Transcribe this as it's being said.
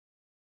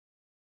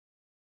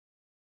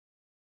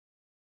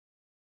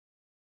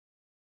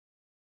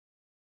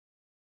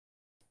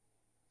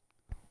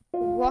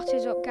What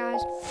is up,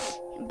 guys?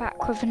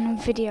 Back with another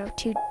video.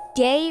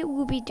 Today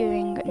we'll be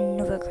doing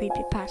another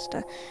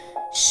creepypasta.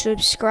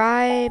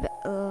 Subscribe,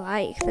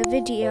 like the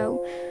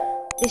video.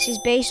 This is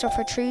based off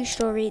a true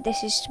story.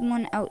 This is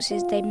someone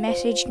else's. They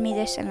messaged me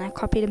this and I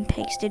copied and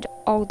pasted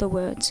all the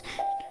words.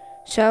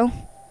 So,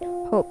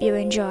 hope you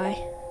enjoy.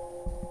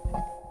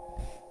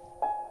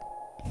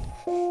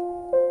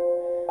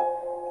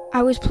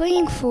 I was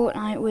playing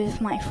Fortnite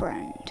with my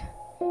friend.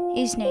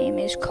 His name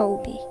is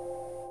Colby.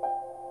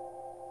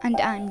 And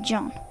I'm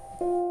John.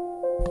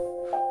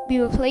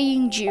 We were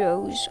playing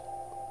duos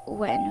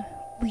when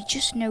we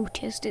just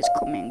noticed it's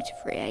coming to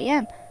 3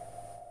 AM.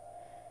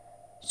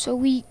 So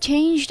we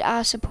changed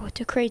our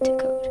supporter creator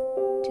code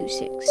to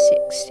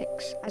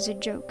 666 as a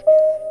joke,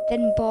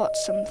 then bought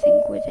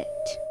something with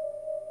it.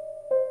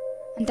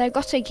 And I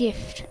got a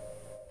gift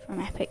from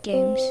Epic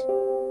Games.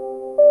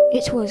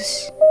 It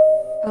was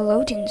a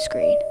loading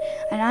screen,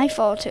 and I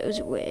thought it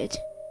was weird.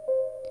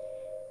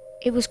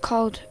 It was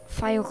called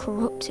File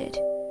Corrupted.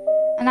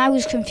 And I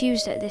was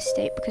confused at this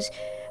state because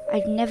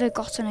I'd never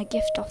gotten a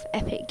gift off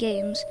Epic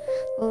Games.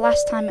 The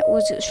last time it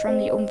was from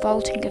the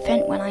unvaulting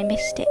event when I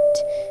missed it.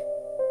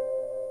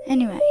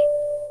 Anyway,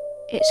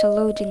 it's a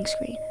loading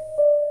screen.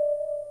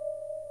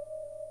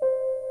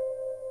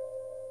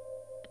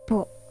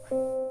 But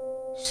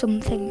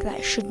something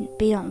that shouldn't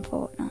be on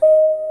Fortnite.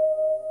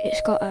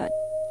 It's got a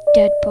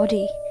dead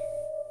body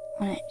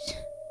on it.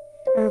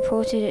 I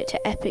reported it to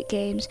Epic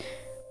Games,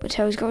 but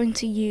I was going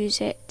to use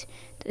it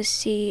to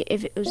see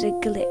if it was a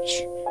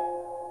glitch,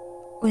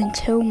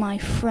 until my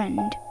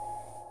friend,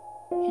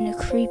 in a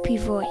creepy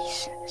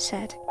voice,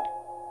 said,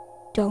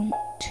 "Don't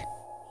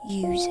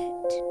use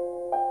it."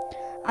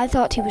 I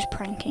thought he was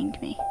pranking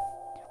me,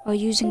 or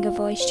using a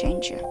voice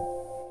changer.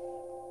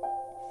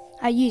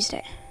 I used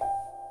it.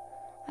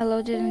 I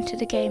loaded into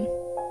the game.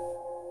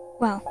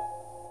 Well,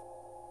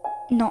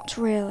 not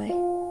really.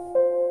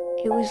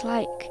 It was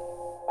like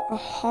a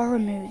horror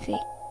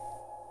movie.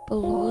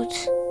 Blood.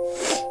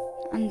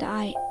 And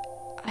I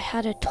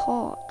had a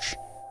torch.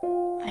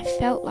 I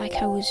felt like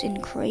I was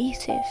in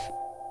creative.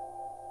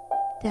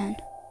 Then,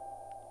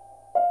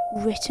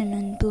 written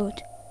in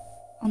blood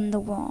on the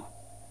wall,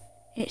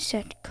 it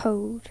said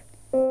code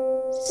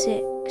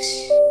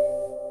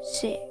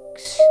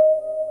 666.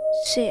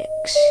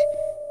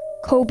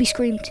 Colby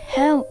screamed,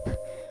 "Help!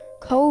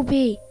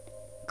 Colby!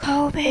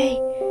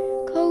 Colby!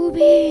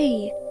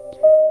 Colby!"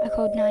 I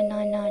called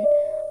 999.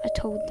 I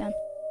told them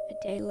a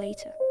day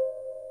later.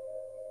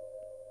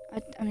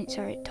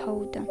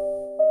 Told them.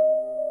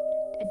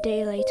 A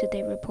day later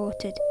they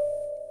reported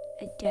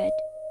a dead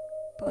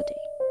body.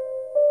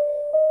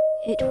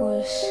 It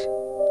was,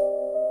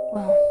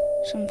 well,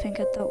 something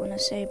I don't want to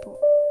say, but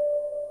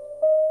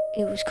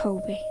it was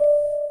Colby.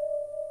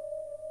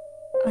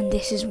 And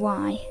this is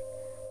why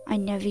I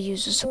never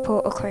use a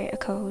supporter creator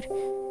code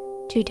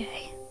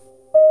today.